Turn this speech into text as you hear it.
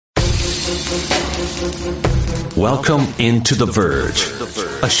Welcome into The Verge,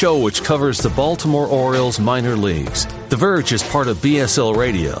 a show which covers the Baltimore Orioles minor leagues. The Verge is part of BSL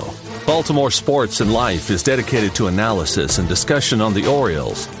Radio. Baltimore Sports and Life is dedicated to analysis and discussion on the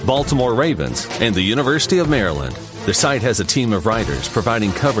Orioles, Baltimore Ravens, and the University of Maryland. The site has a team of writers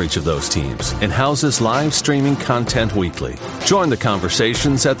providing coverage of those teams and houses live streaming content weekly. Join the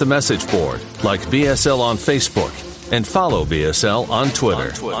conversations at the message board, like BSL on Facebook, and follow BSL on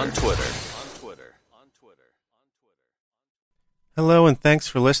Twitter. Hello, and thanks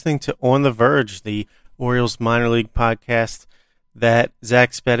for listening to On the Verge, the Orioles minor league podcast that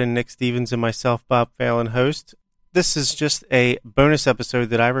Zach Spedden, Nick Stevens, and myself, Bob Phelan, host. This is just a bonus episode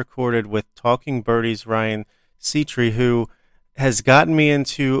that I recorded with Talking Birdies' Ryan Setree, who has gotten me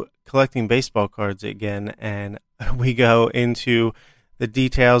into collecting baseball cards again, and we go into the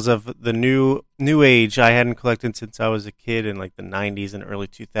details of the new age I hadn't collected since I was a kid in like the 90s and early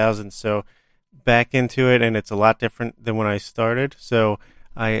 2000s. So back into it, and it's a lot different than when I started. So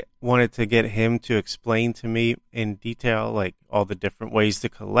I wanted to get him to explain to me in detail like all the different ways to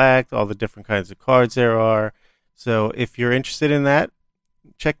collect, all the different kinds of cards there are. So if you're interested in that,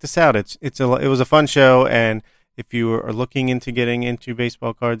 check this out. It was a fun show, and if you are looking into getting into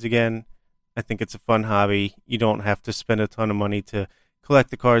baseball cards again, I think it's a fun hobby. You don't have to spend a ton of money to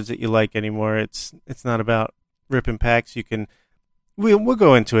collect the cards that you like anymore. It's not about ripping packs. We'll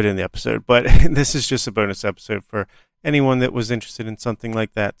go into it in the episode, but this is just a bonus episode for anyone that was interested in something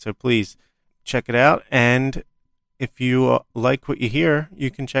like that. So please check it out. And if you like what you hear, you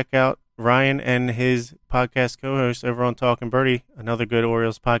can check out Ryan and his podcast co-host over on Talking Birdie, another good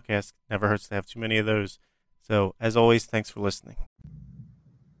Orioles podcast. Never hurts to have too many of those. So as always, thanks for listening.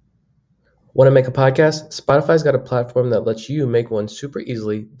 Want to make a podcast? Spotify's got a platform that lets you make one super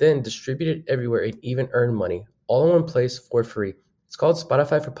easily, then distribute it everywhere and even earn money, all in one place for free. It's called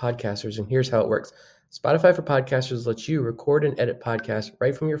Spotify for Podcasters, and here's how it works. Spotify for Podcasters lets you record and edit podcasts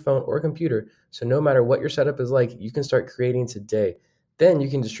right from your phone or computer, so no matter what your setup is like, you can start creating today. Then you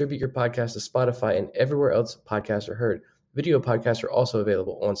can distribute your podcast to Spotify and everywhere else podcasts are heard. Video podcasts are also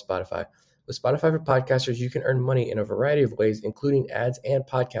available on Spotify. With Spotify for Podcasters, you can earn money in a variety of ways, including ads and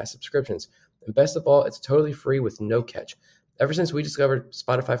podcast subscriptions. And best of all, it's totally free with no catch. Ever since we discovered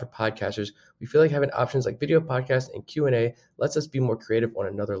Spotify for Podcasters, we feel like having options like video podcasts and Q&A lets us be more creative on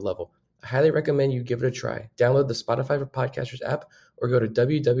another level. I highly recommend you give it a try. Download the Spotify for Podcasters app or go to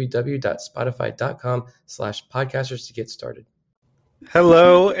www.spotify.com/podcasters to get started.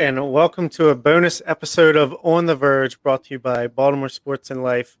 Hello, and welcome to a bonus episode of On the Verge, brought to you by Baltimore Sports and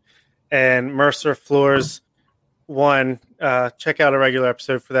Life and Mercer Floors One. Check out a regular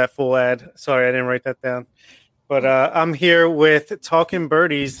episode for that full ad. Sorry, I didn't write that down. But I'm here with Talking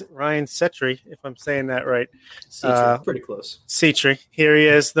Birdies, Ryan Setree, if I'm saying that right. Setree, pretty close. Setree. Here he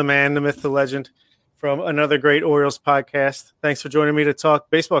is, the man, the myth, the legend, from another great Orioles podcast. Thanks for joining me to talk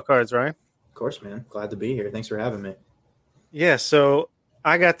baseball cards, Ryan. Of course, man. Glad to be here. Thanks for having me. Yeah, so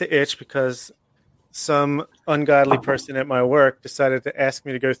I got the itch because some ungodly person at my work decided to ask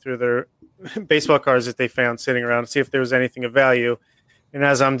me to go through their baseball cards that they found sitting around and see if there was anything of value. And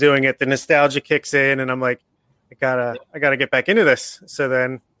as I'm doing it, the nostalgia kicks in, and I'm like, I gotta get back into this. So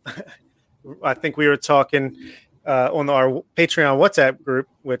then I think we were talking on our Patreon WhatsApp group,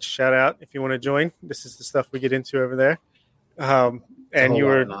 which shout out if you want to join. This is the stuff we get into over there. And you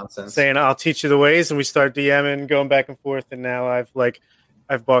were saying, I'll teach you the ways. And we start DMing, going back and forth. And now I've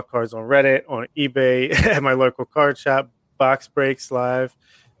bought cards on Reddit, on eBay, at my local card shop, Box Breaks Live.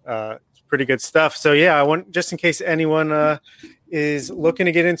 It's pretty good stuff. So yeah, I want, just in case anyone is looking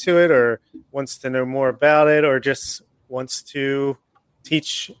to get into it or wants to know more about it or just wants to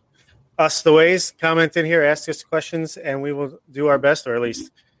teach us the ways, comment in here, ask us questions, and we will do our best, or at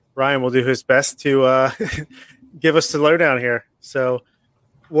least Ryan will do his best to give us the lowdown here. So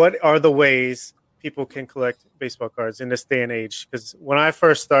what are the ways people can collect baseball cards in this day and age? Because when I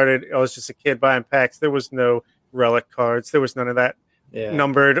first started, I was just a kid buying packs. There was no relic cards. There was none of that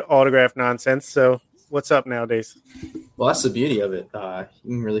numbered autograph nonsense. So what's up nowadays? Well, that's the beauty of it. You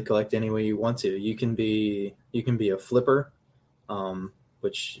can really collect any way you want to. You can be a flipper,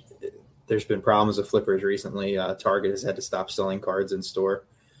 which there's been problems with flippers recently. Target has had to stop selling cards in store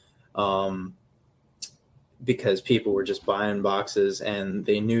because people were just buying boxes and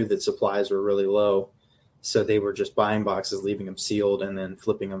they knew that supplies were really low. So they were just buying boxes, leaving them sealed, and then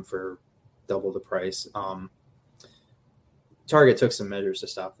flipping them for double the price. Target took some measures to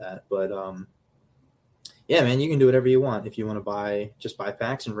stop that, but yeah, man, you can do whatever you want. If you want to just buy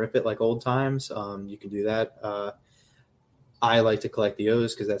packs and rip it like old times, you can do that. I like to collect the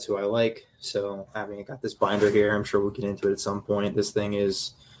O's because that's who I like. So having got this binder here, I'm sure we'll get into it at some point. This thing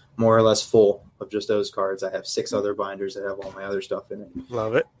is more or less full of just those cards. I have 6 other binders that have all my other stuff in it.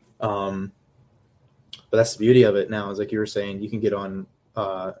 Love it. But that's the beauty of it now, is like you were saying, you can get on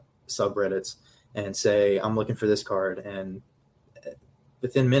subreddits and say, I'm looking for this card. And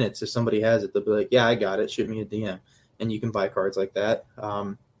within minutes, if somebody has it, they'll be like, yeah, I got it. Shoot me a DM. And you can buy cards like that.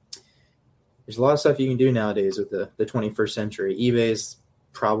 There's a lot of stuff you can do nowadays with the 21st century. eBay is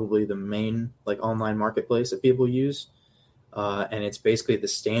probably the main like online marketplace that people use. And it's basically the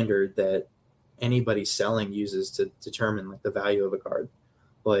standard that anybody selling uses to determine like the value of a card.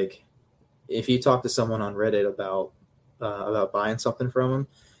 Like if you talk to someone on Reddit about buying something from them,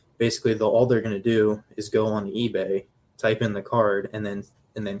 basically all they're going to do is go on eBay, type in the card, and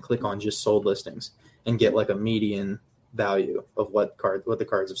then click on just sold listings and get like a median value of what the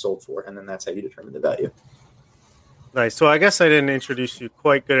cards have sold for, and then that's how you determine the value. Nice. So I guess I didn't introduce you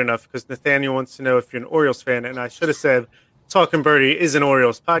quite good enough because Nathaniel wants to know if you're an Orioles fan, and I should have said Talking Birdie is an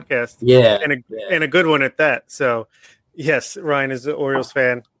Orioles podcast. Yeah, and a good one at that. So yes, Ryan is an Orioles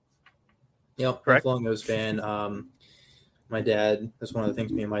fan. Yep, correct. Lifelong O's fan. My dad, that's one of the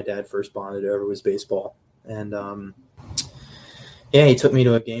things me and my dad first bonded over was baseball. And he took me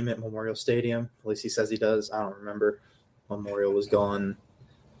to a game at Memorial Stadium. At least he says he does. I don't remember. Memorial was gone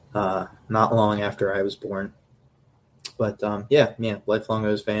not long after I was born. But lifelong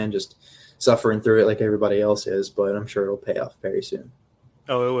O's fan, just suffering through it like everybody else is, but I'm sure it'll pay off very soon.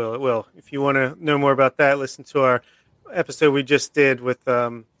 Oh, it will. It will. If you want to know more about that, listen to our episode we just did with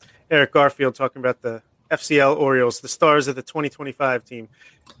Eric Garfield talking about the FCL Orioles, the stars of the 2025 team.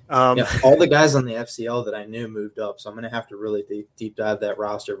 All the guys on the FCL that I knew moved up, so I'm going to have to really deep dive that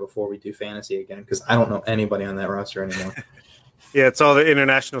roster before we do fantasy again, because I don't know anybody on that roster anymore. Yeah, it's all the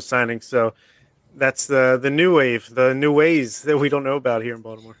international signings, so that's the new wave, the new ways that we don't know about here in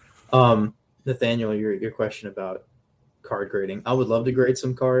Baltimore. Nathaniel, your question about card grading. I would love to grade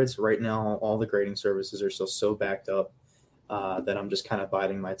some cards. Right now, all the grading services are still so backed up that I'm just kind of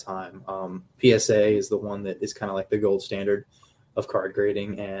biding my time. PSA is the one that is kind of like the gold standard of card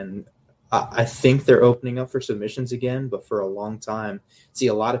grading, and I think they're opening up for submissions again, but for a long time, a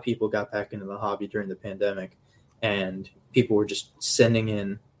lot of people got back into the hobby during the pandemic, and people were just sending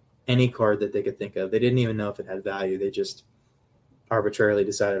in any card that they could think of. They didn't even know if it had value. They just arbitrarily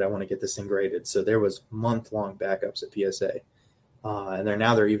decided, I want to get this thing graded. So there was month-long backups at PSA, and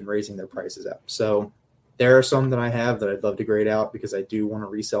they're even raising their prices up. So there are some that I have that I'd love to grade out because I do want to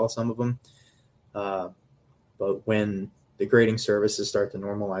resell some of them. But when the grading services start to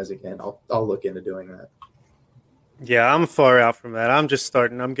normalize again, I'll look into doing that. Yeah, I'm far out from that. I'm just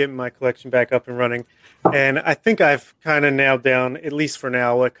starting. I'm getting my collection back up and running. And I think I've kind of nailed down, at least for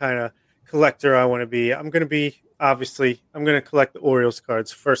now, what kind of collector I want to be. I'm going to collect the Orioles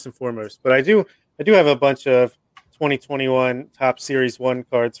cards first and foremost. But I do have a bunch of 2021 Top Series 1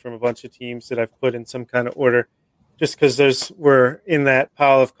 cards from a bunch of teams that I've put in some kind of order just because we're in that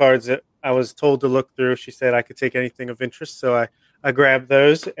pile of cards that I was told to look through. She said I could take anything of interest. So I grabbed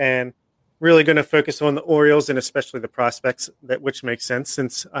those and really going to focus on the Orioles and especially the prospects, which makes sense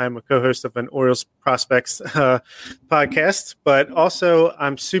since I'm a co-host of an Orioles prospects podcast. But also,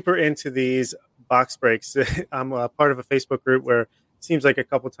 I'm super into these box breaks. I'm a part of a Facebook group where it seems like a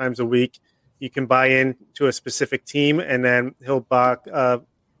couple times a week you can buy into a specific team, and then he'll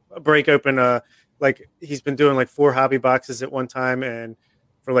break open like he's been doing like 4 hobby boxes at one time, and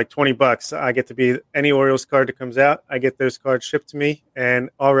for like $20, I get to be any Orioles card that comes out. I get those cards shipped to me, and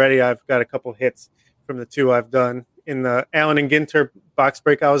already I've got a couple hits from the 2 I've done. In the Allen and Ginter box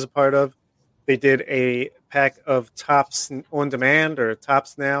break I was a part of, they did a pack of Topps on demand or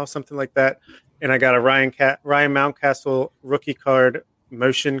Topps Now, something like that, and I got a Ryan Mountcastle rookie card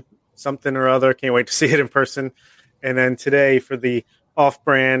motion something or other. Can't wait to see it in person. And then today for the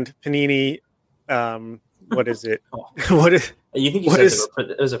off-brand Panini, what is it? What is? You think you said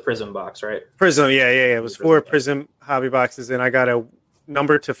it was a Prism box, right? Prism, yeah. It was 4 Prism hobby boxes, and I got a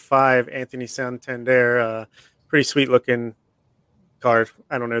number to 5 Anthony Santander, pretty sweet looking card.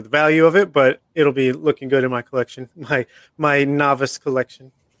 I don't know the value of it, but it'll be looking good in my collection, my novice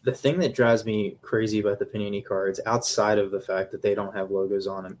collection. The thing that drives me crazy about the Panini cards, outside of the fact that they don't have logos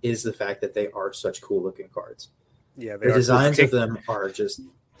on them, is the fact that they are such cool looking cards. Yeah, the designs of them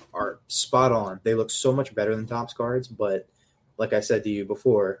are spot on. They look so much better than Topps cards, but like I said to you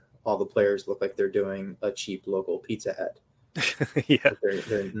before, all the players look like they're doing a cheap local Pizza Hut. Yeah,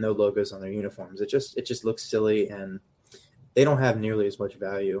 there are no logos on their uniforms. It just looks silly, and they don't have nearly as much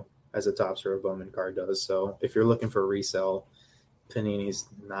value as a Topps or a Bowman card does. So if you're looking for resale, Panini's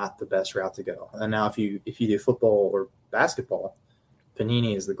not the best route to go. And now if you do football or basketball,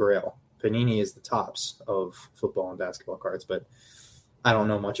 Panini is the grail. Panini is the Topps of football and basketball cards. But I don't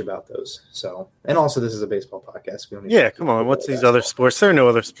know much about those. So, and also this is a baseball podcast. We don't need Yeah, to come on. What's these basketball. other sports? There are no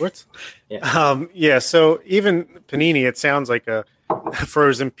other sports. Yeah. So even panini, it sounds like a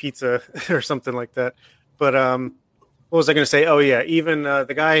frozen pizza or something like that. But what was I going to say? Oh yeah, even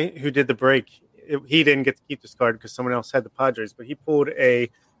the guy who did the break, he didn't get to keep this card because someone else had the Padres, but he pulled a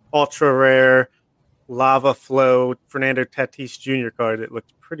ultra rare lava flow Fernando Tatis Jr. card. It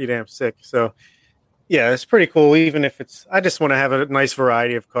looked pretty damn sick. So yeah, it's pretty cool. Even if I just want to have a nice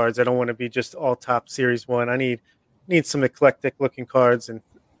variety of cards. I don't want to be just all top series one. I need some eclectic looking cards.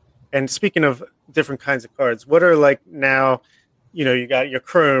 And speaking of different kinds of cards, what are like now? You got your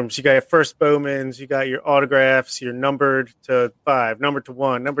chromes, you got your first Bowmans, you got your autographs, your numbered to 5, numbered to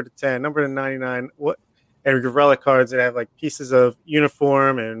 1, numbered to 10, numbered to 99. And your relic cards that have like pieces of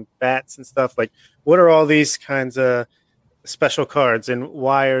uniform and bats and stuff. Like, what are all these kinds of special cards, and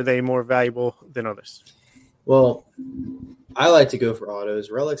why are they more valuable than others? Well, I like to go for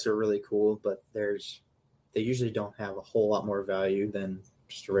autos. Relics are really cool, but they usually don't have a whole lot more value than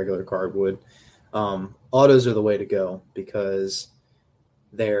just a regular card would. Autos are the way to go because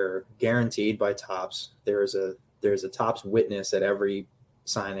they're guaranteed by Topps. There's a Topps witness at every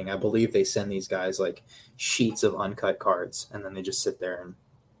signing. I believe they send these guys like sheets of uncut cards, and then they just sit there and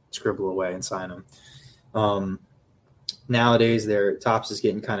scribble away and sign them. Nowadays, their Topps is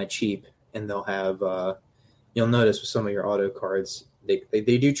getting kind of cheap, and they'll have you'll notice with some of your auto cards, they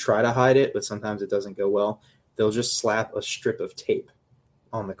do try to hide it, but sometimes it doesn't go well. They'll just slap a strip of tape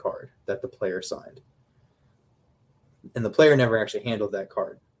on the card that the player signed. And the player never actually handled that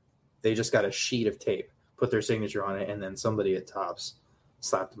card. They just got a sheet of tape, put their signature on it, and then somebody at Topps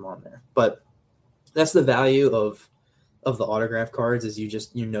slapped them on there. But that's the value of the autograph cards, is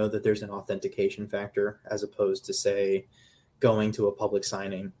you know that there's an authentication factor, as opposed to, say, going to a public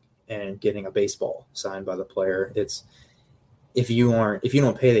signing and getting a baseball signed by the player. It's if you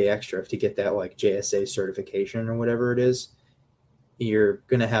don't pay the extra to get that like JSA certification or whatever it is, you're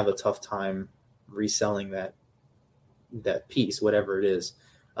gonna have a tough time reselling that piece, whatever it is,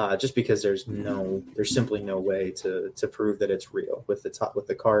 just because there's simply no way to prove that it's real. With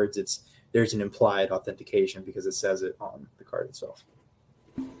the cards, there's an implied authentication because it says it on the card itself.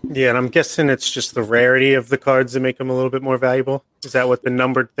 Yeah, and I'm guessing it's just the rarity of the cards that make them a little bit more valuable. Is that what the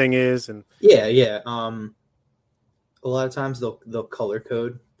numbered thing is? And yeah. A lot of times they'll color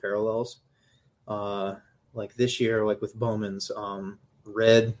code parallels. Like this year, like with Bowman's,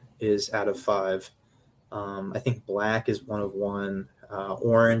 red is out of 5. I think black is 1 of 1.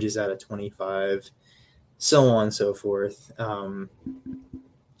 Orange is out of 25, so on and so forth. And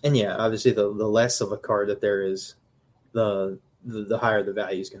yeah, obviously the less of a card that there is, the higher the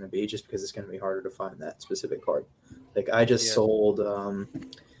value is going to be, just because it's going to be harder to find that specific card. Like I just sold,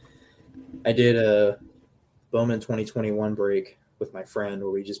 I did a Bowman 2021 break with my friend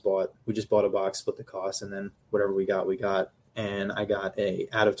where we just bought a box, split the cost, and then whatever we got, and I got a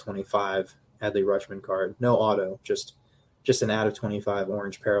out of 25 Adley Rutschman card, no auto, just an out of 25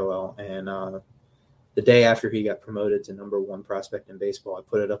 orange parallel. And the day after he got promoted to number 1 prospect in baseball, I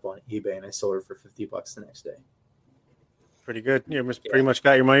put it up on eBay and I sold it for $50 the next day. Pretty good. You pretty much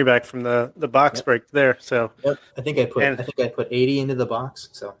got your money back from the box break there. So yep. I think I put 80 into the box.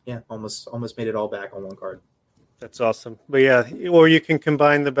 So yeah, almost made it all back on one card. That's awesome. But yeah, or you can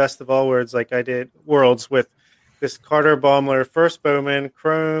combine the best of all worlds, like I did worlds, with this Carter Baumler first Bowman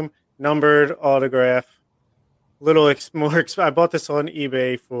chrome numbered autograph. I bought this on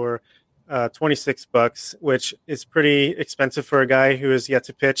eBay for $26, which is pretty expensive for a guy who is yet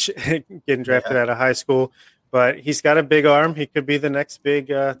to pitch, getting drafted out of high school. But he's got a big arm. He could be the next big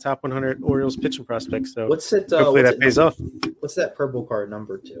top 100 Orioles pitching prospect. So hopefully that pays off. What's that purple card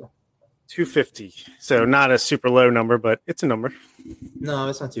number to? 250. So not a super low number, but it's a number. No,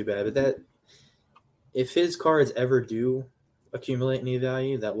 it's not too bad. But if his cards ever do accumulate any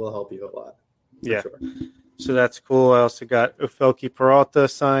value, that will help you a lot. Yeah. Sure. So that's cool. I also got Ofelky Peralta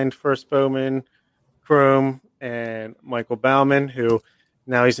signed first Bowman chrome, and Michael Baumann, who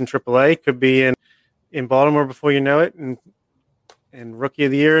now he's in AAA, could be in Baltimore before you know it, and rookie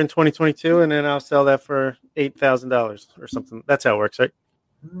of the year in 2022, and then I'll sell that for $8,000 or something. That's how it works, right?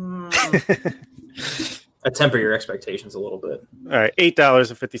 I temper your expectations a little bit. All right,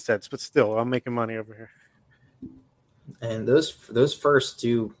 $8.50, but still, I'm making money over here. And those first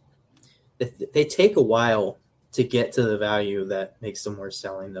two, they take a while to get to the value that makes them worth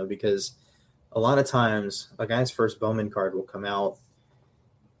selling, though, because a lot of times a guy's first Bowman card will come out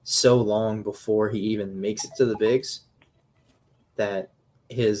so long before he even makes it to the bigs that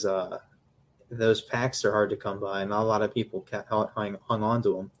his those packs are hard to come by, and not a lot of people hung on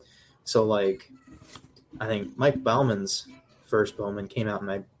to them. So, like, I think Mike Baumann's first Bowman came out,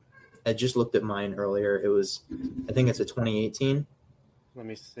 and I just looked at mine earlier. I think it's a 2018. Let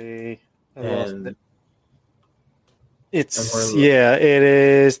me see. I lost And it. It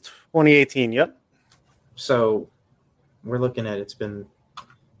is 2018. Yep. So we're looking at it's been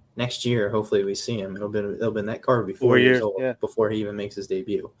next year. Hopefully we see him. It'll been that card will be 4 years old before he even makes his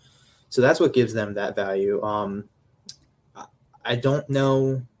debut. So that's what gives them that value. I don't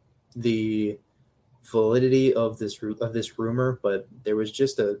know the validity of this rumor, but there was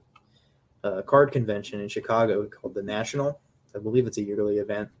just a card convention in Chicago called the National. I believe it's a yearly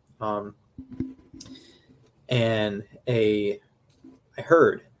event. And I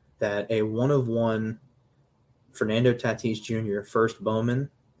heard that a 1-of-1 Fernando Tatis Jr. first Bowman,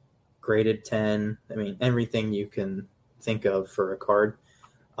 graded 10. I mean, everything you can think of for a card.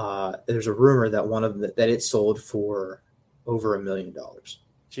 There's a rumor that that it sold for over $1 million.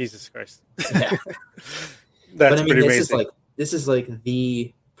 Jesus Christ! Yeah, that's pretty amazing. This is like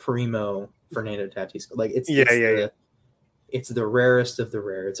the primo Fernando Tatis. Like it's the rarest of the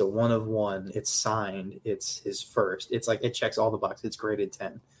rare. It's a 1-of-1. It's signed. It's his first. It's like it checks all the boxes. It's graded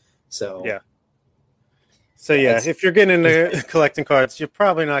 10. So yeah. So if you're getting into collecting cards, you're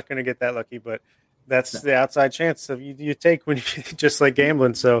probably not going to get that lucky, but that's the outside chance of you take when you just like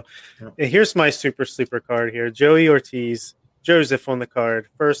gambling. So here's my super sleeper card here. Joey Ortiz, Joseph on the card.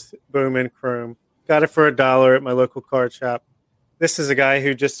 First Bowman Chrome. Got it for $1 at my local card shop. This is a guy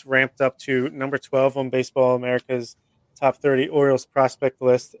who just ramped up to number 12 on Baseball America's top 30 Orioles prospect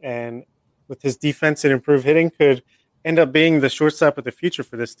list, and with his defense and improved hitting could end up being the shortstop of the future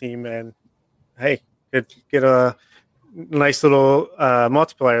for this team. And hey, could get a nice little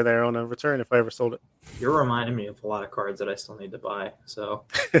multiplier there on a return if I ever sold it. You're reminding me of a lot of cards that I still need to buy. So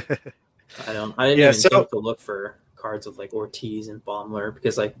I didn't even think to look for cards of like Ortiz and Baumler,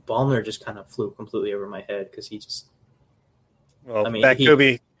 because like Baumler just kind of flew completely over my head because he just. Well,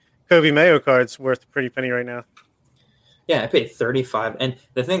 Kobe Mayo card's worth a pretty penny right now. Yeah, I paid $35, and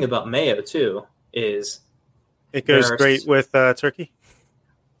the thing about Mayo too is it goes great with turkey.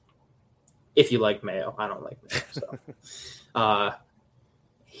 If you like Mayo, I don't like Mayo. So,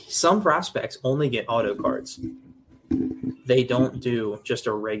 some prospects only get auto cards. They don't do just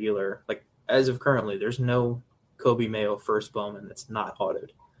a regular, like as of currently, there's no Kobe Mayo first Bowman that's not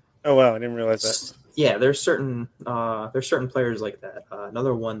autoed. Oh wow, I didn't realize that. Yeah, there's certain players like that.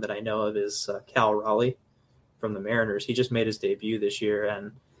 Another one that I know of is Cal Raleigh from the Mariners. He just made his debut this year,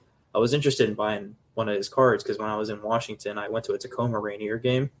 and I was interested in buying one of his cards because when I was in Washington, I went to a Tacoma Rainier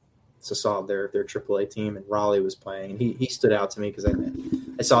game, so saw their AAA team, and Raleigh was playing. And he stood out to me because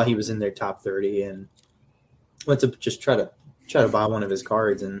I saw he was in their top 30, and went to just try to buy one of his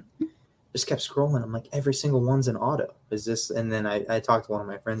cards, and just kept scrolling. I'm like, every single one's an auto. Is this? And then I talked to one of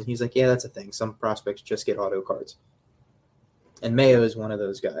my friends, and he's like, yeah, that's a thing. Some prospects just get auto cards. And Mayo is one of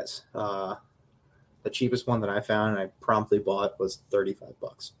those guys. The cheapest one that I found and I promptly bought was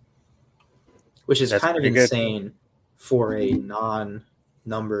 $35, which is kind of insane for a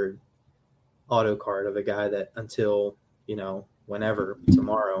non-numbered auto card of a guy that until, whenever,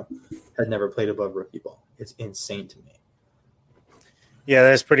 tomorrow, had never played above rookie ball. It's insane to me. Yeah,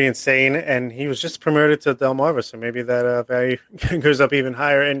 that's pretty insane. And he was just promoted to Delmarva, so maybe that value goes up even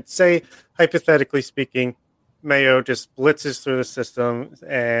higher. And say, hypothetically speaking, Mayo just blitzes through the system,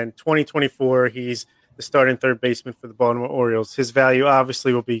 and 2024, he's the starting third baseman for the Baltimore Orioles. His value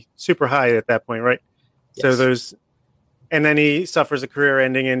obviously will be super high at that point, right? Yes. And then he suffers a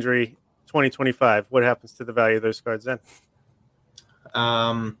career-ending injury 2025. What happens to the value of those cards then?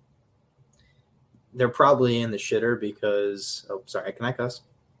 They're probably in the shitter because – sorry, can I cuss?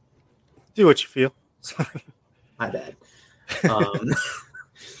 Do what you feel. My bad.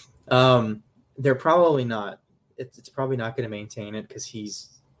 They're probably not. It's probably not going to maintain it because he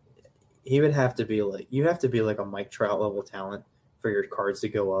would have to be like – you have to be like a Mike Trout level talent for your cards to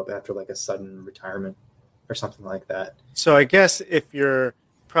go up after like a sudden retirement or something like that. So I guess if you're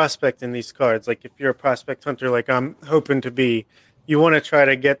prospecting these cards, like if you're a prospect hunter like I'm hoping to be, you want to try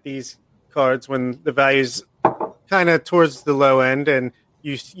to get these – cards when the value's kind of towards the low end and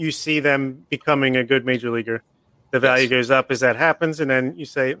you see them becoming a good major leaguer. The value goes up as that happens, and then you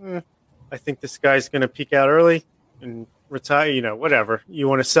say, I think this guy's going to peak out early and retire, whatever. You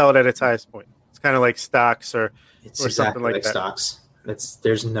want to sell it at its highest point. It's kind of like stocks or exactly something like that. Stocks.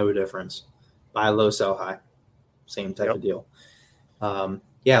 There's no difference. Buy low, sell high. Same type of deal.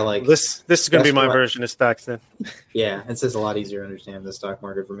 Yeah, like this is going to be my version of stocks then. Yeah, it's just a lot easier to understand the stock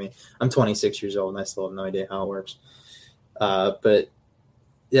market for me. I'm 26 years old and I still have no idea how it works. But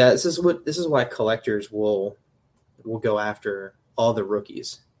yeah, this is why collectors will go after all the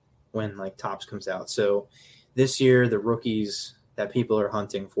rookies when like Topps comes out. So This year, the rookies that people are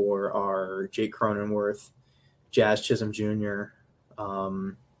hunting for are Jake Cronenworth, Jazz Chisholm Jr.,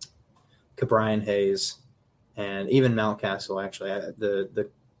 Cabrian Hayes, and even Mountcastle. Actually,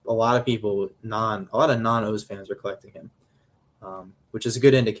 a lot of people, a lot of non-O's fans are collecting him, which is a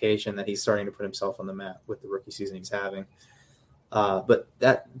good indication that he's starting to put himself on the map with the rookie season he's having. But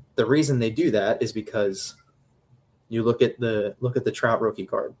the reason they do that is because you look at the Trout rookie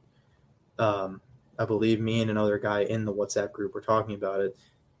card. I believe me and another guy in the WhatsApp group were talking about it.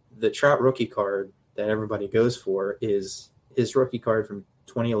 The Trout rookie card that everybody goes for is his rookie card from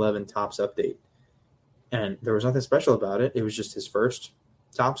 2011 Topps Update. And there was nothing special about it. It was just his first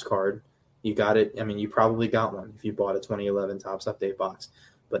Topps card. You got it. I mean, you probably got one if you bought a 2011 Topps Update box.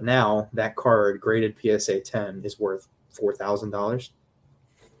 But now that card, graded PSA 10, is worth $4,000.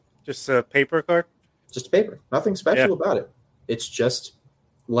 Just a paper card? Just paper. Nothing special about it. It's just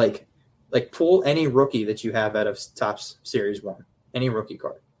like pull any rookie that you have out of Topps Series 1, any rookie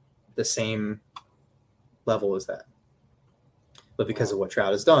card, the same level as that. But because of what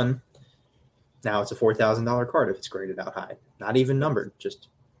Trout has done, now it's a $4,000 card if it's graded out high. Not even numbered, just.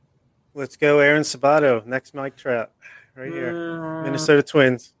 Let's go Aaron Sabato, next Mike Trout, right here. Minnesota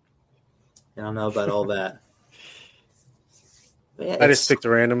Twins. I don't know about all that. Yeah, I just picked a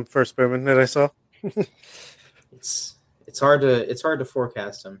random first Bowman that I saw. It's hard to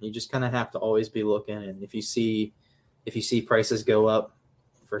forecast them. You just kind of have to always be looking, and if you see prices go up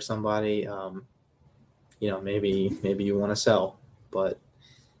for somebody, maybe you want to sell. But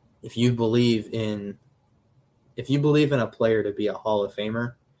if you believe in a player to be a Hall of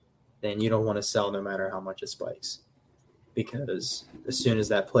Famer, then you don't want to sell no matter how much it spikes, because as soon as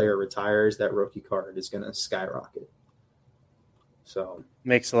that player retires, that rookie card is going to skyrocket. So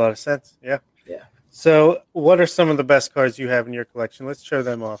makes a lot of sense. Yeah. Yeah. So what are some of the best cards you have in your collection? Let's show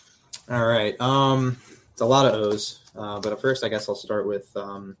them off. All right. It's a lot of O's, but at first I guess I'll start with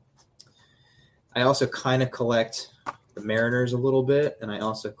I also kind of collect the Mariners a little bit, and I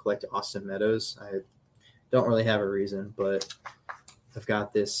also collect Austin Meadows. I don't really have a reason, but I've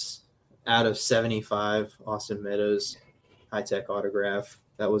got this out of 75 Austin Meadows high-tech autograph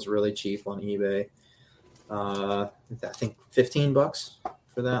that was really cheap on eBay. I think $15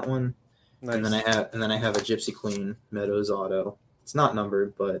 for that one. Nice. And then I have a Gypsy Queen Meadows auto. It's not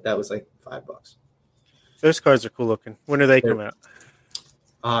numbered, but that was like $5. Those cards are cool looking. When do they come out?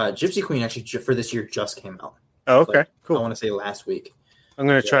 Gypsy Queen actually for this year just came out. Oh, okay, cool. I want to say last week. I'm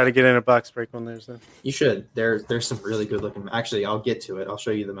going to try to get in a box break on theirs then. You should. There's some really good looking. Actually, I'll get to it. I'll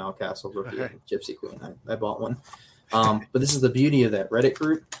show you the Mountcastle rookie Gypsy Queen. I bought one. But this is the beauty of that Reddit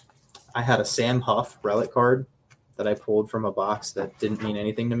group. I had a Sam Huff relic card that I pulled from a box that didn't mean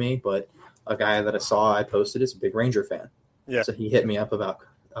anything to me, but a guy that I posted is a big Ranger fan. Yeah. So he hit me up about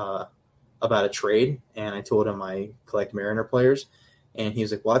a trade, and I told him I collect Mariner players, and he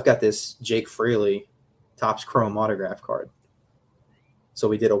was like, "Well, I've got this Jake Fraley Topps Chrome autograph card." So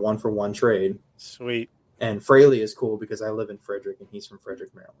we did a 1-for-1 trade. Sweet. And Fraley is cool because I live in Frederick and he's from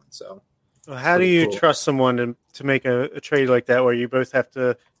Frederick, Maryland. So well, how do you trust someone to make a trade like that where you both have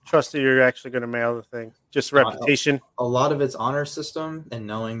to trust that you're actually going to mail the thing? Just reputation? A lot of it's honor system and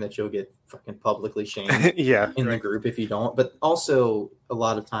knowing that you'll get fucking publicly shamed in the group if you don't. But also a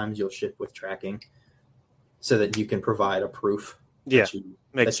lot of times you'll ship with tracking so that you can provide a proof that you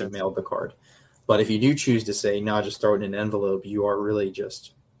mailed the card. But if you do choose to say, no, just throw it in an envelope, you are really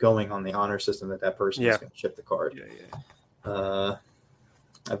just going on the honor system that person is going to ship the card.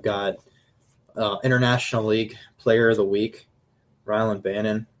 I've got International League Player of the Week, Rylan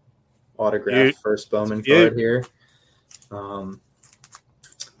Bannon, autographed first Bowman card here.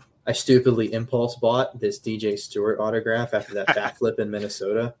 I stupidly impulse bought this DJ Stewart autograph after that backflip in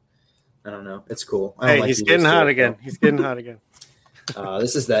Minnesota. I don't know. It's cool. He's getting hot again. He's getting hot again.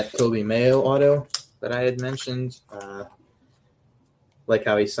 This is that Kobe Mayo auto that I had mentioned. Like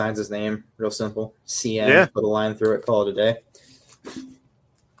how he signs his name, real simple. CM, put a line through it, call it a day.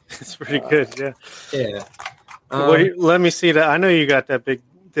 It's pretty good, Yeah. Let me see that. I know you got that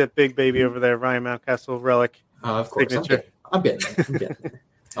big baby over there, Ryan Mountcastle relic. Of course, signature. I'm getting there.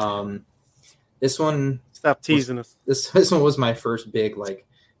 This one. Stop teasing us. This one was my first big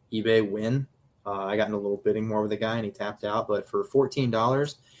eBay win. I got in a little bidding war with a guy and he tapped out, but for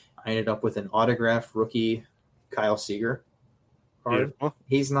 $14, I ended up with an autographed rookie Kyle Seager card. Beautiful.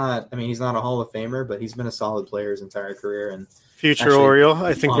 He's not a Hall of Famer, but he's been a solid player his entire career. And future Oriole.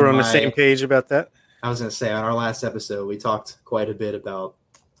 I think we're on the same page about that. I was going to say on our last episode, we talked quite a bit about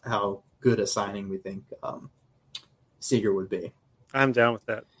how good a signing we think Seager would be. I'm down with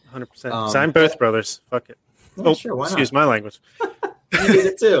that. 100%. Sign both brothers. Fuck it. Yeah, sure, why excuse my language. You did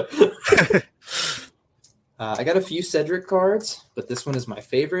it too. I got a few Cedric cards, but this one is my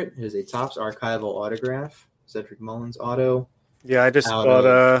favorite. It is a Topps archival autograph, Cedric Mullins auto. Yeah, I just Out bought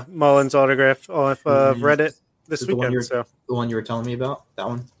of- Mullins autograph off Reddit this the weekend. the one you were telling me about, that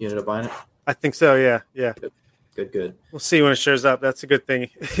one, you ended up buying it? I think so, yeah. Good. We'll see when it shows up. That's a good thing.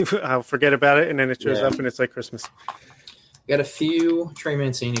 I'll forget about it, and then it shows up, and it's like Christmas. Got a few Trey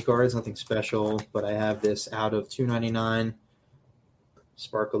Mancini cards, nothing special, but I have this out of 299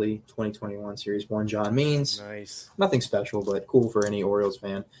 Sparkly 2021 Series 1 John Means. Nice. Nothing special, but cool for any Orioles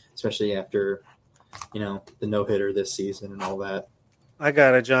fan, especially after, the no-hitter this season and all that. I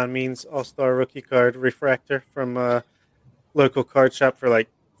got a John Means All-Star rookie card refractor from a local card shop for like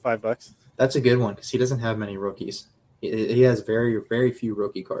 $5. That's a good one because he doesn't have many rookies. He has very, very few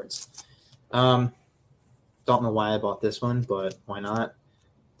rookie cards. Don't know why I bought this one, but why not?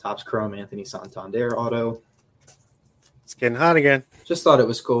 Topps Chrome Anthony Santander auto. It's getting hot again. Just thought it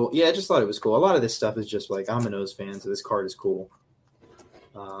was cool. Yeah, I just thought it was cool. A lot of this stuff is just like, I'm an O's fan, so this card is cool.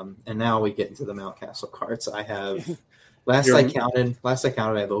 And now we get into the Mountcastle cards. I have last I counted,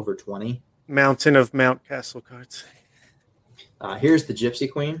 I have over 20. Mountain of Mountcastle cards. Here's the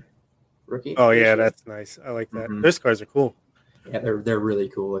Gypsy Queen rookie. Oh yeah, that's nice. I like that. Mm-hmm. Those cards are cool. Yeah, they're really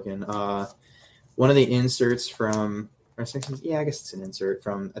cool looking. One of the inserts from, I guess it's an insert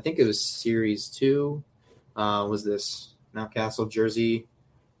from, I think it was Series 2, was this Mountcastle jersey,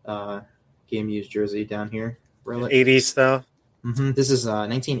 game used jersey down here. Relic. 80s style. Mm-hmm. This is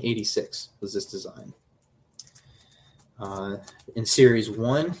 1986 was this design. In Series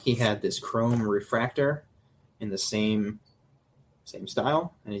 1, he had this chrome refractor in the same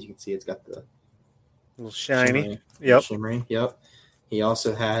style. And as you can see, it's got the A little shiny. Yep. Shimmery. Yep. He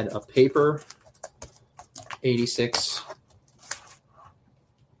also had a paper 86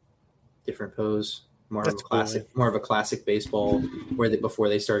 different pose. More of a classic baseball before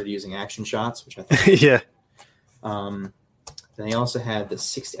they started using action shots, which I think yeah. Then he also had the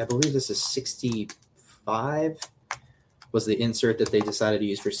 60, I believe this is 65 was the insert that they decided to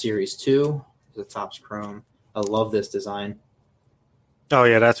use for Series 2. The Topps Chrome. I love this design. Oh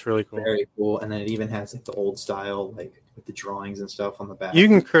yeah, that's really cool. Very cool. And then it even has like the old style, like with the drawings and stuff on the back. You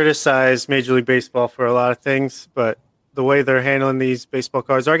can criticize Major League Baseball for a lot of things, but the way they're handling these baseball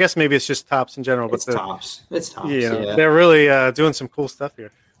cards, or I guess maybe it's just Topps in general. It's Topps. Yeah, they're really doing some cool stuff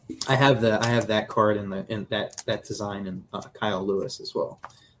here. I have that card in that design in Kyle Lewis as well.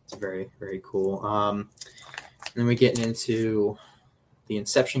 It's very, very cool. Then we get into the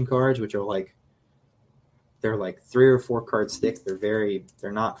Inception cards, which are they're like 3 or 4 cards thick.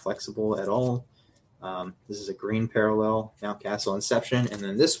 They're not flexible at all. This is a green parallel Mountcastle Inception, and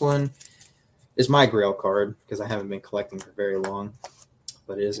then this one is my Grail card because I haven't been collecting for very long,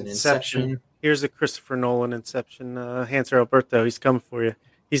 but it is an Inception. Here's a Christopher Nolan Inception. Hanser Alberto, he's coming for you.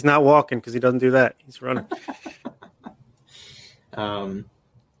 He's not walking because he doesn't do that. He's running.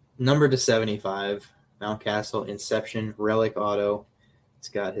 Number to 75, Mountcastle Inception Relic Auto. It's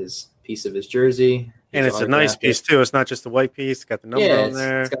got his piece of his jersey. And it's a nice piece, too. It's not just a white piece. It's got the number on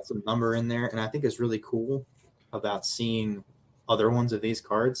there. It's got some number in there. And I think it's really cool about seeing other ones of these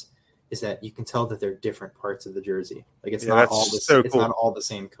cards is that you can tell that they're different parts of the jersey. Like it's not all the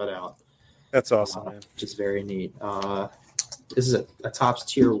same cutout. That's awesome, man. Which is very neat. This is a Topps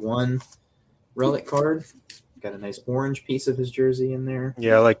Tier 1 relic card. Got a nice orange piece of his jersey in there.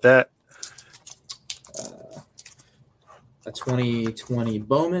 Yeah, I like that. A 2020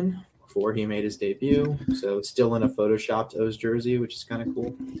 Bowman before he made his debut. So still in a photoshopped O's jersey, which is kind of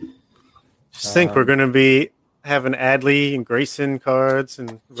cool. Just think we're going to be having Adley and Grayson cards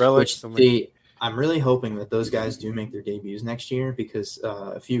and relics. I'm really hoping that those guys do make their debuts next year because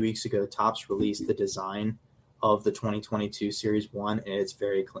a few weeks ago, Topps released the design of the 2022 Series 1, and it's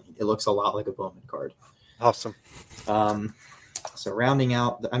very clean. It looks a lot like a Bowman card. Awesome. So rounding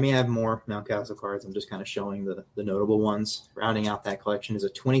out, I have more Mountcastle cards. I'm just kind of showing the notable ones. Rounding out that collection is a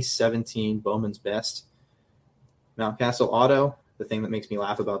 2017 Bowman's Best Mountcastle Auto. The thing that makes me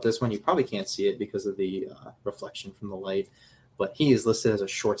laugh about this one, you probably can't see it because of the reflection from the light, but he is listed as a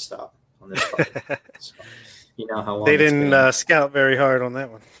shortstop on this card. So, you know how long they didn't scout very hard on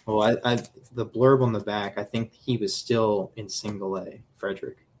that one. Well, the blurb on the back, I think he was still in Single A,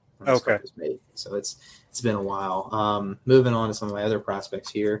 Frederick, when this card was made. So it's been a while. Moving on to some of my other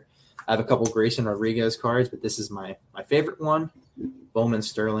prospects here. I have a couple Grayson Rodriguez cards, but this is my favorite one. Bowman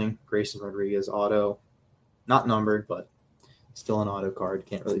Sterling, Grayson Rodriguez auto. Not numbered, but still an auto card.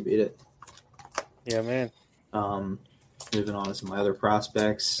 Can't really beat it. Yeah, man. Moving on to some of my other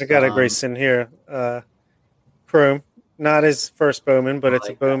prospects. I got a Grayson here. Chrome. Not his first Bowman, but it's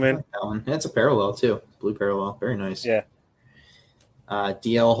a Bowman. That one. And it's a parallel, too. Blue parallel. Very nice. Yeah.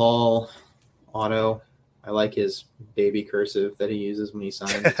 DL Hall auto. I like his baby cursive that he uses when he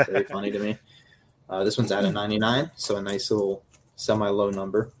signs. It's very funny to me. This one's out of 99, so a nice little semi-low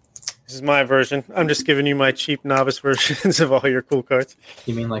number. This is my version. I'm just giving you my cheap novice versions of all your cool cards.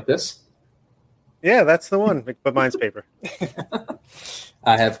 You mean like this? Yeah, that's the one, but mine's paper.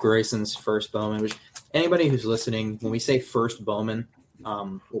 I have Grayson's first Bowman, which anybody who's listening, when we say first Bowman,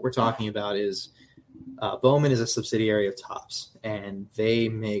 what we're talking about is Bowman is a subsidiary of Topps, and they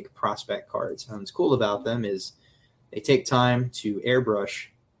make prospect cards. And what's cool about them is they take time to airbrush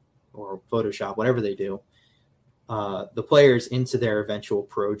or Photoshop, whatever they do, the players into their eventual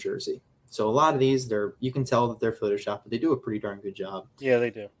pro jersey. So a lot of these, you can tell that they're Photoshopped, but they do a pretty darn good job. Yeah,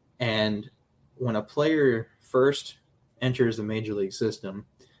 they do. And when a player first enters the Major League system,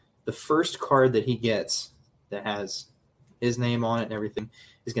 the first card that he gets that has his name on it and everything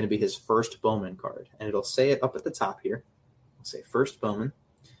is going to be his first Bowman card. And it'll say it up at the top here. It'll say first Bowman.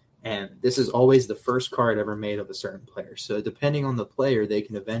 And this is always the first card ever made of a certain player. So depending on the player, they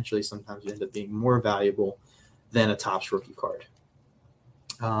can eventually sometimes end up being more valuable than a Topps rookie card.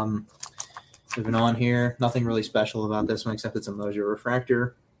 Moving on here, nothing really special about this one except it's a Mojo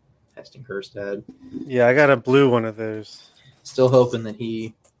refractor. Testing Herstad. Yeah, I got a blue one of those. Still hoping that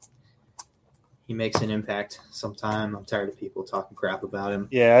he makes an impact sometime. I'm tired of people talking crap about him.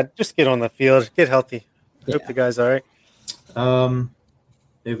 Yeah, just get on the field, get healthy. Yeah. Hope the guy's all right.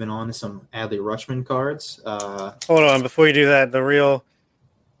 Moving on to some Adley Rutschman cards. Hold on, before you do that, the real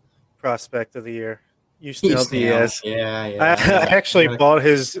prospect of the year, Yusniel Diaz. Yeah. I actually bought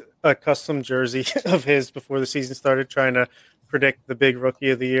a custom jersey of his before the season started, trying to predict the big rookie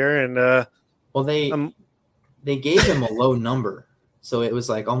of the year. And they gave him a low number, so it was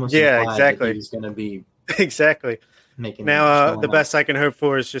like almost exactly. That he was going to be exactly making now. The best I can hope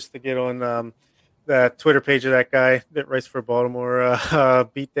for is just to get on the Twitter page of that guy that writes for Baltimore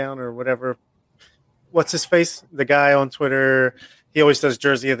Beatdown or whatever. What's his face? The guy on Twitter. He always does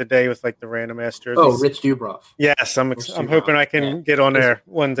Jersey of the Day with like the random ass jerseys. Oh, Rich Dubroff. Yes, I'm hoping I can get on there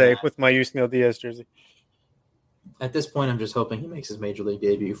one day with my Yusniel Diaz jersey. At this point, I'm just hoping he makes his major league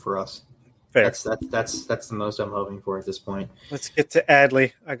debut for us. Fair. That's the most I'm hoping for at this point. Let's get to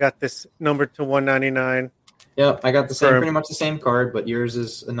Adley. I got this numbered to 199. Yep, I got the same, pretty much the same card, but yours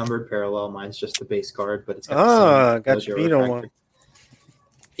is a numbered parallel. Mine's just the base card, but it's got got your beat on one.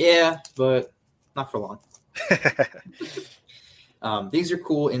 Yeah, but not for long. These are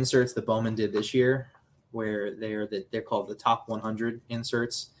cool inserts that Bowman did this year, where they're called the top 100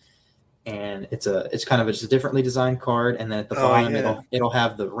 inserts, and it's kind of just a differently designed card, and then at the bottom it'll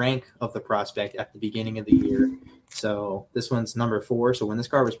have the rank of the prospect at the beginning of the year. So this one's number 4. So when this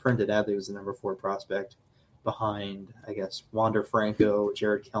card was printed, Adley was the number 4 prospect, behind I guess Wander Franco,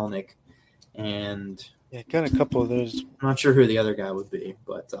 Jared Kelenic, and got a couple of those. I'm not sure who the other guy would be,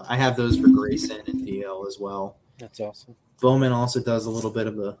 but I have those for Grayson and DL as well. That's awesome. Bowman also does a little bit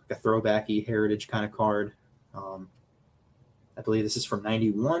of a throwbacky heritage kind of card. I believe this is from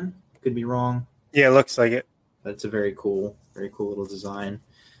 91. Could be wrong. Yeah, it looks like it. But it's a very cool little design.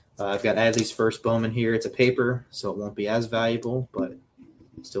 I've got Adley's first Bowman here. It's a paper, so it won't be as valuable, but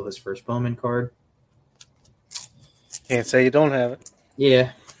still his first Bowman card. Can't say you don't have it.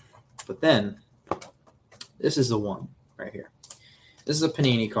 Yeah. But then, this is the one right here. This is a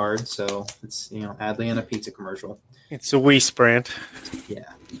Panini card, so it's, Adley in a pizza commercial. It's a Weiss brand.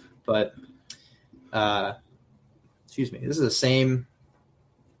 Yeah. But, excuse me, this is the same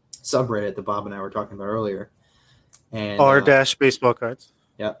subreddit that Bob and I were talking about earlier. And R-baseball cards.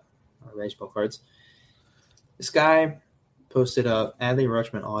 Yep. R baseball cards. This guy posted up Adley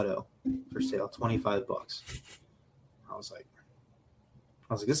Rutschman auto for sale, $25. I was like,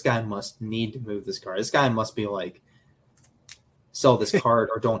 this guy must need to move this card. This guy must be like, sell this card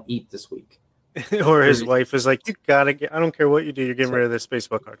or don't eat this week. Or his wife is like, you gotta get. I don't care what you do, you're getting rid of this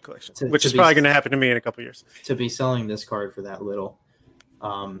baseball card collection, which is probably going to happen to me in a couple years. To be selling this card for that little,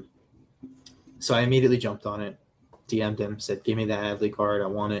 so I immediately jumped on it, DM'd him, said, "Give me that Adley card. I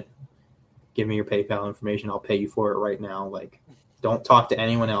want it. Give me your PayPal information. I'll pay you for it right now. Like, don't talk to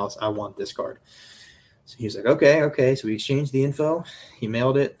anyone else. I want this card." So he was like, okay. So we exchanged the info. He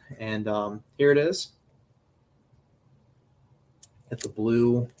mailed it, and here it is. Got the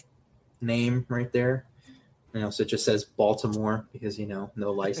blue name right there. So it just says Baltimore because, no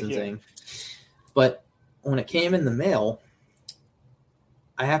licensing. Yeah. But when it came in the mail,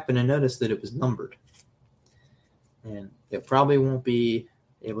 I happened to notice that it was numbered. And it probably won't be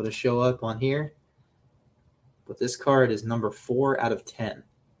able to show up on here, but this card is number 4 out of 10.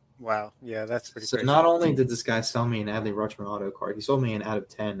 Wow. Yeah, that's pretty So crazy. Not only did this guy sell me an Adley Rutschman auto card, he sold me an out of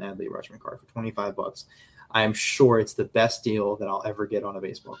 10 Adley Rutschman card for $25. I'm sure it's the best deal that I'll ever get on a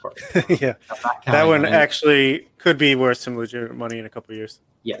baseball card. Yeah, that one actually could be worth some legitimate money in a couple of years.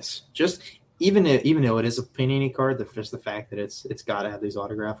 Yes, just even though it is a Panini card, just the fact that it's got to have these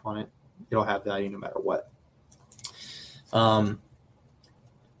autograph on it, it'll have value no matter what.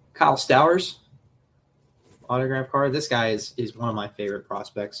 Kyle Stowers autograph card. This guy is one of my favorite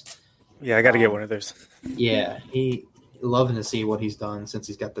prospects. Yeah, I got to get one of those. Yeah, loving to see what he's done since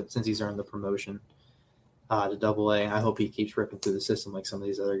he's earned the promotion to Double-A. I hope he keeps ripping through the system like some of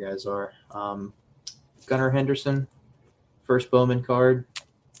these other guys are. Gunnar Henderson, first Bowman card.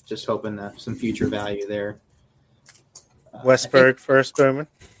 Just hoping some future value there. Westberg, first Bowman.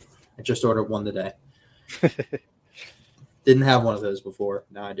 I just ordered one today. Didn't have one of those before.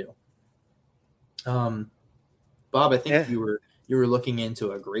 Now I do. Bob, I think you were looking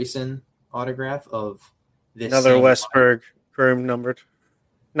into a Grayson autograph of this. Another Westberg chrome numbered.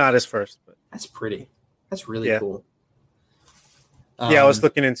 Not his first, but that's pretty. That's really cool. I was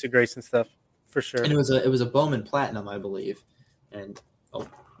looking into Grayson stuff for sure. And it was a Bowman Platinum, I believe. And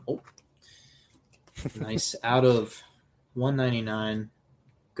nice out of 199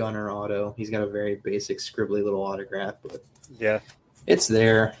 Gunner auto. He's got a very basic scribbly little autograph, but yeah, it's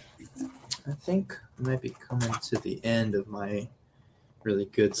there. I think I might be coming to the end of my really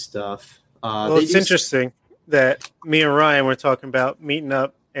good stuff. It's interesting that me and Ryan were talking about meeting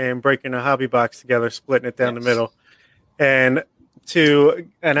up and breaking a hobby box together, splitting it down the middle. And to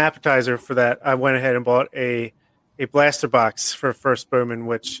an appetizer for that, I went ahead and bought a blaster box for first Bowman,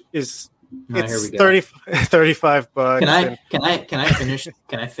 which is it's $35. Can I finish?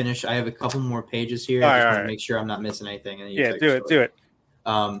 Can I finish? I have a couple more pages here. I just want to make sure I'm not missing anything. And do it.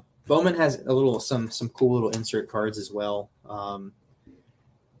 Bowman has some cool little insert cards as well.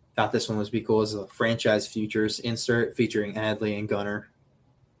 Thought this one was be cool as a franchise futures insert featuring Adley and Gunner.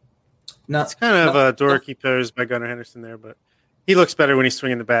 It's kind of a dorky pose by Gunnar Henderson there, but he looks better when he's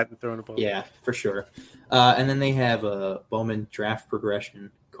swinging the bat and throwing the ball. Yeah, for sure. And then they have a Bowman draft progression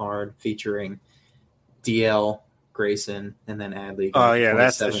card featuring DL, Grayson, and then Adley. Oh, yeah,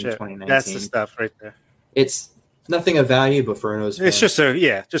 that's the shit. That's the stuff right there. It's nothing of value, but for those fans, it's just a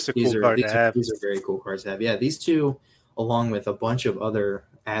cool card to have. These are very cool cards to have. Yeah, these two, along with a bunch of other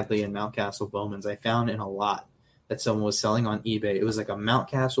Adley and Mountcastle Bowmans, I found in a lot that someone was selling on eBay. It was like a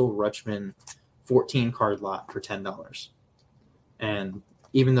Mountcastle Rutschman 14 card lot for $10. And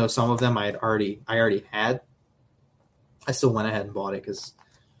even though some of them I already had, I still went ahead and bought it because,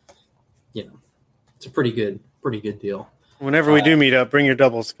 it's a pretty good deal. Whenever we do meet up, bring your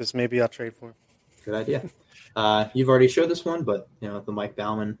doubles because maybe I'll trade for them. Good idea. You've already showed this one, but the Mike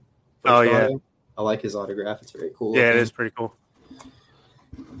Baumann. Auto, I like his autograph. It's very cool. Yeah, it is pretty cool.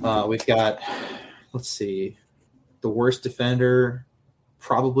 We've got, let's see, the worst defender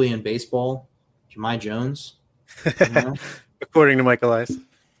probably in baseball, Jahmai Jones. According to Michael Ice.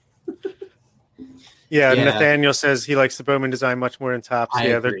 Yeah, Nathaniel says he likes the Bowman design much more than Topps. I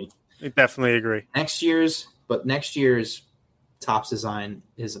agree. I definitely agree. Next year's Topps design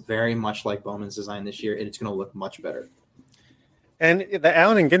is very much like Bowman's design this year, and it's going to look much better. And the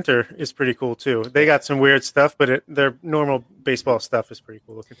Allen and Ginter is pretty cool too. They got some weird stuff, but their normal baseball stuff is pretty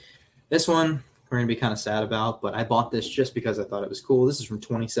cool looking. This one we're going to be kind of sad about, but I bought this just because I thought it was cool. This is from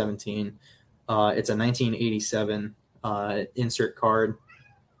 2017. It's a 1987 insert card.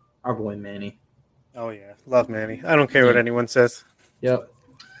 Our boy Manny. Oh yeah, love Manny. I don't care what anyone says. Yep.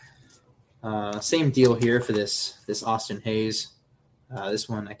 Same deal here for this Austin Hayes. This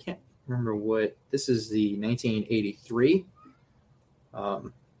one I can't remember what. This is the 1983. I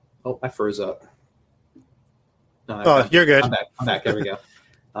froze up. No, you're good. I'm back. There we go.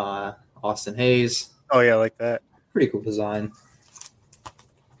 Austin Hayes. Oh yeah, I like that. Pretty cool design.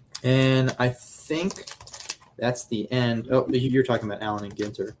 And I think that's the end. Oh, you're talking about Allen and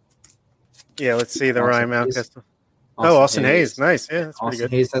Ginter. Yeah, let's see the Ryan Mountcastle. Austin Hayes. Nice. Yeah, that's pretty good.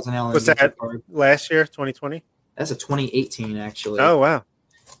 Austin Hayes has an Allen. Was that last year, 2020? That's a 2018, actually. Oh, wow.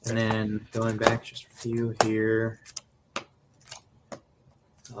 And then going back just a few here.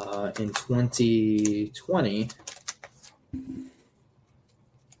 In 2020,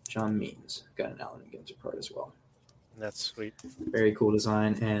 John Means got an Allen and Ginter card as well. That's sweet. Very cool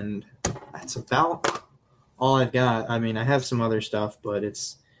design, and that's about all I've got. I mean, I have some other stuff, but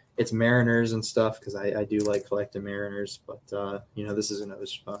it's Mariners and stuff because I do like collecting Mariners. But this is another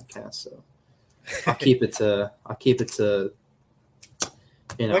podcast, so I'll keep it to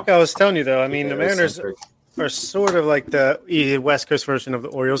Like I was telling you though, I mean the Mariners are sort of like the West Coast version of the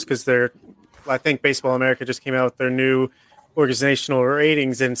Orioles because I think Baseball America just came out with their new organizational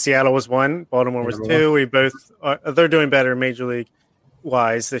ratings, and Seattle was 1, Baltimore was 2. We both they're doing better in Major League,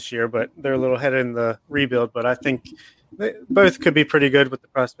 wise this year, but they're a little headed in the rebuild. But I think they both could be pretty good with the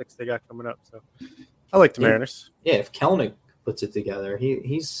prospects they got coming up. So I like the Mariners. Yeah, if Kelnick puts it together,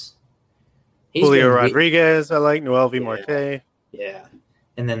 he's Julio Rodriguez, I like Noelvi Yeah. Marte. Yeah.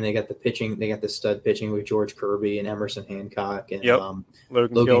 And then they got the pitching. They got the stud pitching with George Kirby and Emerson Hancock. And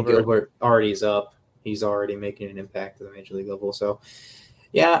Logan Gilbert already is up. He's already making an impact at the major league level. So,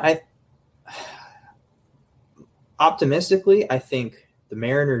 yeah, optimistically, I think the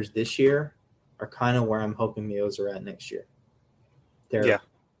Mariners this year are kind of where I'm hoping the O's are at next year.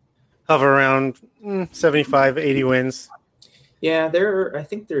 Hover around 75, 80 wins. Yeah, I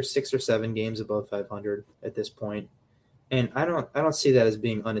think they're 6 or 7 games above 500 at this point. And I don't see that as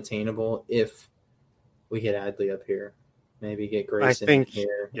being unattainable if we get Adley up here, maybe get Grayson in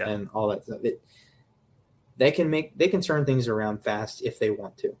here and all that stuff. They can turn things around fast if they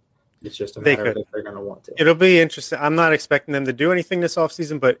want to. It's just a matter of if they're going to want to. It'll be interesting. I'm not expecting them to do anything this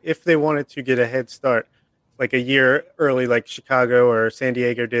offseason, but if they wanted to get a head start, like a year early, like Chicago or San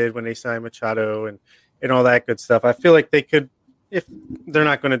Diego did when they signed Machado and all that good stuff, I feel like they could, if they're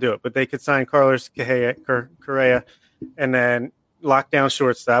not going to do it, but they could sign Carlos Correa and then lock down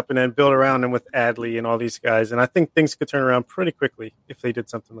shortstop and then build around them with Adley and all these guys. And I think things could turn around pretty quickly if they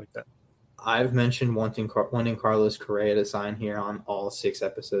did something like that. I've mentioned wanting Carlos Correa to sign here on all 6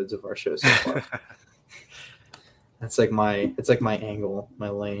 episodes of our show so far. It's like my angle, my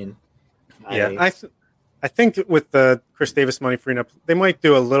lane. Yeah, I think with the Chris Davis money freeing up, they might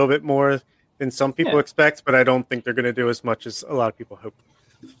do a little bit more than some people expect, but I don't think they're going to do as much as a lot of people hope.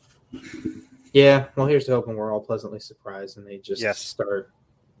 Yeah, well, here's to hoping we're all pleasantly surprised and they just start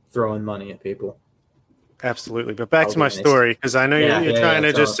throwing money at people. Absolutely. But back to my story, because I know you're trying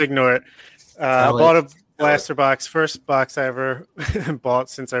to just ignore it. I bought a blaster box, first box I ever bought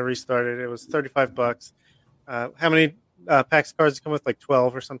since I restarted. It was $35. How many packs of cards come with? Like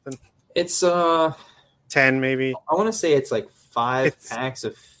 12 or something? It's 10 maybe. I want to say it's like 5 packs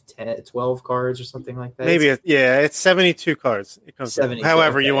of 12 cards or something like that. Maybe it's 72 cards. It comes 72,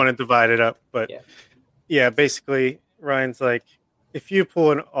 however you want to divide it up. But basically Ryan's like, if you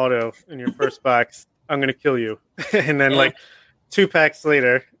pull an auto in your first box, I'm going to kill you. And then like 2 packs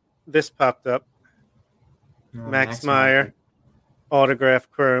later, this popped up. Max Meyer,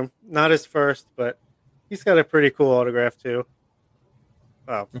 autograph chrome. Not his first, but he's got a pretty cool autograph too.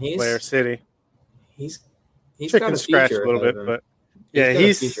 Wow, Blair City. He's chicken scratch a little bit, but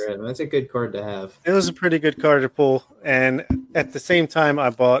that's a good card to have. It was a pretty good card to pull. And at the same time,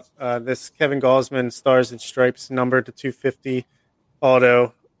 I bought this Kevin Gausman Stars and Stripes numbered to 250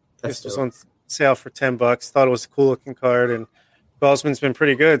 auto. This was on sale for $10. Thought it was a cool looking card, and Gausman's been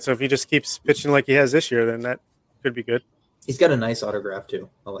pretty good. So if he just keeps pitching like he has this year, then that could be good. He's got a nice autograph too.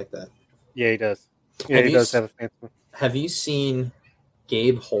 I like that. Yeah, he does. Yeah, he does have a fancy one. Have you seen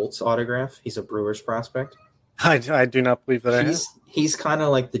Gabe Holt's autograph? He's a Brewers prospect. I do not believe that I have. He's kind of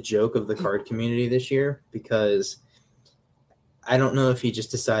like the joke of the card community this year, because I don't know if he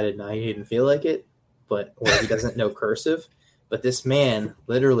just decided he didn't feel like it, or he doesn't know cursive. But this man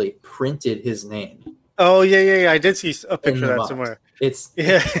literally printed his name. Oh yeah. I did see a picture of that somewhere. It's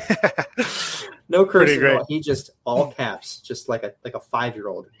no cursive at all. He just all caps, just like a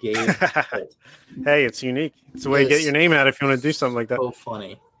 5-year-old. Gabe Holt. Hey, it's unique. It's a way to get your name out if you want to do something like that. So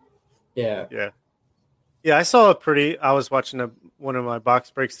funny. Yeah. Yeah, I saw I was watching one of my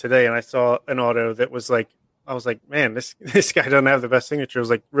box breaks today, and I saw an auto that was like, I was like, man, this guy doesn't have the best signature. It was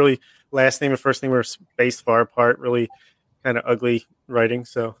like really last name and first name were spaced far apart, really kind of ugly writing.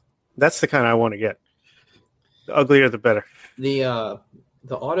 So that's the kind I want to get. The uglier, the better. The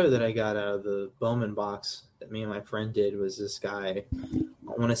auto that I got out of the Bowman box that me and my friend did was this guy.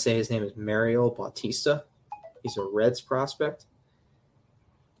 I want to say his name is Mario Bautista. He's a Reds prospect.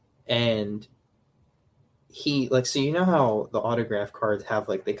 And he so you know how the autograph cards have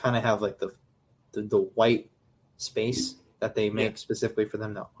they kind of have the white space that they make specifically for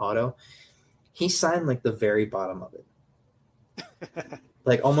them to auto. He signed the very bottom of it.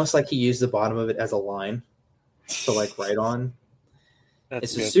 Almost like he used the bottom of it as a line to write on.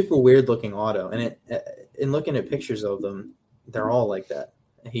 It's a super weird looking auto, and in looking at pictures of them, they're all like that.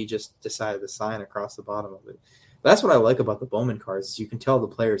 He just decided to sign across the bottom of it. But that's what I like about the Bowman cards is you can tell the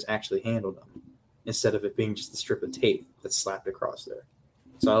players actually handled them instead of it being just a strip of tape that's slapped across there.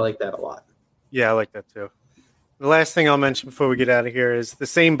 So I like that a lot. Yeah, I like that too. The last thing I'll mention before we get out of here is the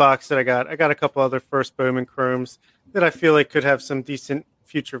same box that I got. I got a couple other first Bowman chromes that I feel like could have some decent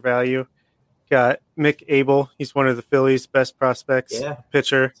future value. Got Mick Abel. He's one of the Phillies' best prospects.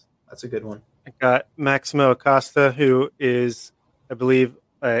 Pitcher. That's a good one. I got Maximo Acosta, who is, I believe,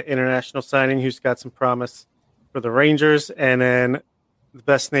 an international signing who's got some promise for the Rangers. And then the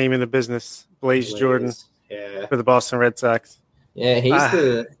best name in the business, Blaze Jordan, Yeah. for the Boston Red Sox. Yeah,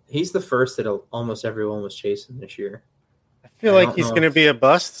 he's the first that almost everyone was chasing this year. I feel like he's going to be a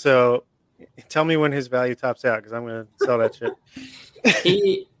bust, so tell me when his value tops out because I'm going to sell that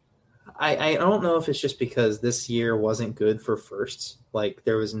shit. I don't know if it's just because this year wasn't good for firsts. Like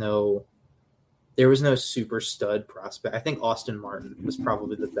there was no super stud prospect. I think Austin Martin was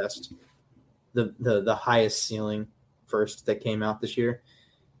probably the best, the highest ceiling first that came out this year.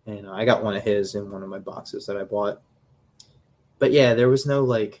 And I got one of his in one of my boxes that I bought. But yeah, there was no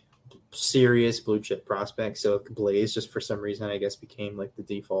like serious blue chip prospect. So Blaze just for some reason, I guess, became like the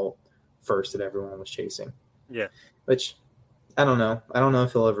default first that everyone was chasing. Yeah. Which I don't know. I don't know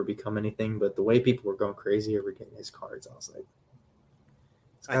if he'll ever become anything, but the way people were going crazy over getting his cards, I was like,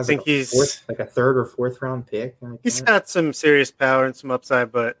 I think he's like a third or fourth round pick. He's got some serious power and some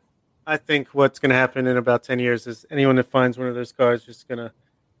upside, but I think what's going to happen in about 10 years is anyone that finds one of those cards just going to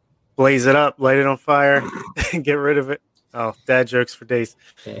blaze it up, light it on fire, and get rid of it. Oh, dad jokes for days.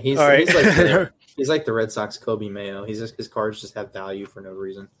 Yeah, he's like the Red Sox Kobe Mayo. His cards just have value for no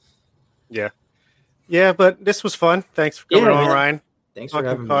reason. Yeah. Yeah, but this was fun. Thanks for coming on, Ryan. Thanks for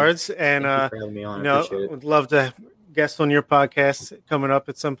having cards. me. And for having me on. I appreciate it. Would love to guest on your podcast coming up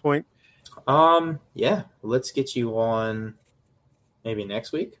at some point. Yeah. Let's get you on maybe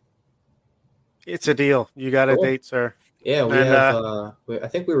next week. It's a deal. You got a date, sir. Yeah, we have. I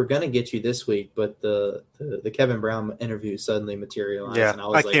think we were gonna get you this week, but the Kevin Brown interview suddenly materialized. Yeah, and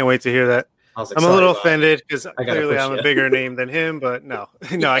I can't wait to hear that. I'm a little offended because clearly I'm a bigger name than him, but no,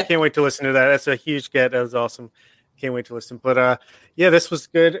 I can't wait to listen to that. That's a huge get. That was awesome. Can't wait to listen. But yeah, this was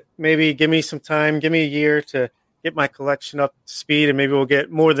good. Maybe give me some time. Give me a year to get my collection up to speed, and maybe we'll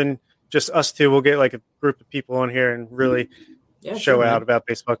get more than just us two. We'll get like a group of people on here and really show out about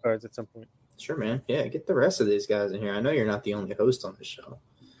baseball cards at some point. Sure, man. Yeah, get the rest of these guys in here. I know you're not the only host on the show.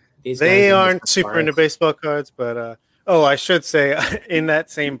 They aren't super into baseball cards, but I should say in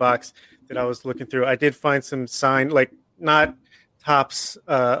that same box that I was looking through, I did find some signed, like not Topps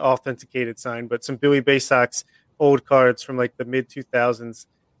authenticated signed, but some Bowie Bay Sox old cards from like the mid 2000s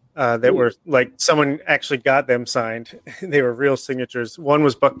that were like someone actually got them signed. They were real signatures. One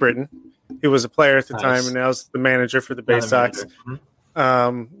was Buck Britton, who was a player at the time and now is the manager for the Bay Sox.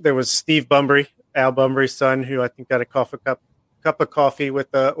 There was Steve Bunbury, Al Bunbury's son, who I think got a cup of coffee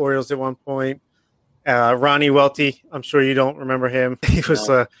with the Orioles at one point. Ronnie Welty, I'm sure you don't remember him. He was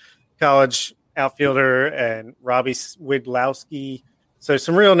a college outfielder, and Robbie Widlowski. So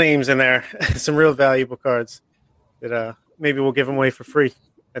some real names in there, some real valuable cards that maybe we'll give them away for free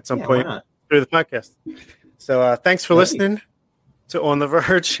at some point through the podcast. So thanks for listening to On the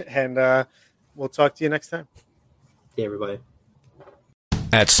Verge, and we'll talk to you next time. Hey, everybody.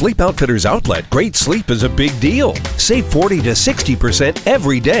 At Sleep Outfitters Outlet, great sleep is a big deal. Save 40 to 60%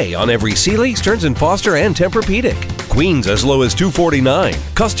 every day on every Sealy, Stearns & Foster, and Tempur-Pedic. Queens as low as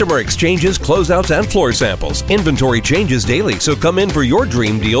 $249. Customer exchanges, closeouts, and floor samples. Inventory changes daily, so come in for your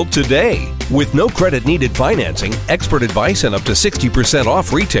dream deal today. With no credit needed financing, expert advice, and up to 60%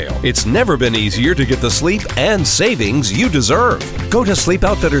 off retail, it's never been easier to get the sleep and savings you deserve. Go to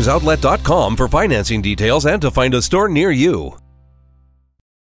sleepoutfittersoutlet.com for financing details and to find a store near you.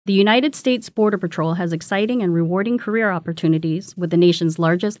 The United States Border Patrol has exciting and rewarding career opportunities with the nation's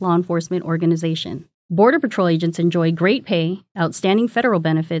largest law enforcement organization. Border Patrol agents enjoy great pay, outstanding federal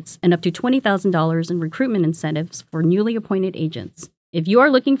benefits, and up to $20,000 in recruitment incentives for newly appointed agents. If you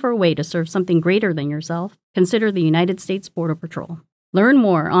are looking for a way to serve something greater than yourself, consider the United States Border Patrol. Learn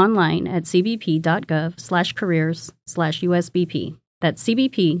more online at cbp.gov/careers/USBP. That's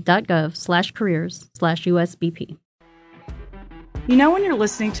cbp.gov/careers/USBP. You know when you're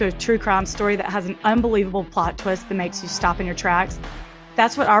listening to a true crime story that has an unbelievable plot twist that makes you stop in your tracks?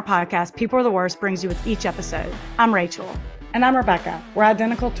 That's what our podcast, People Are the Worst, brings you with each episode. I'm Rachel. And I'm Rebecca. We're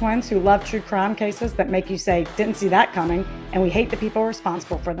identical twins who love true crime cases that make you say, didn't see that coming, and we hate the people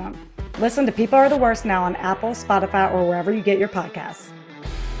responsible for them. Listen to People Are the Worst now on Apple, Spotify, or wherever you get your podcasts.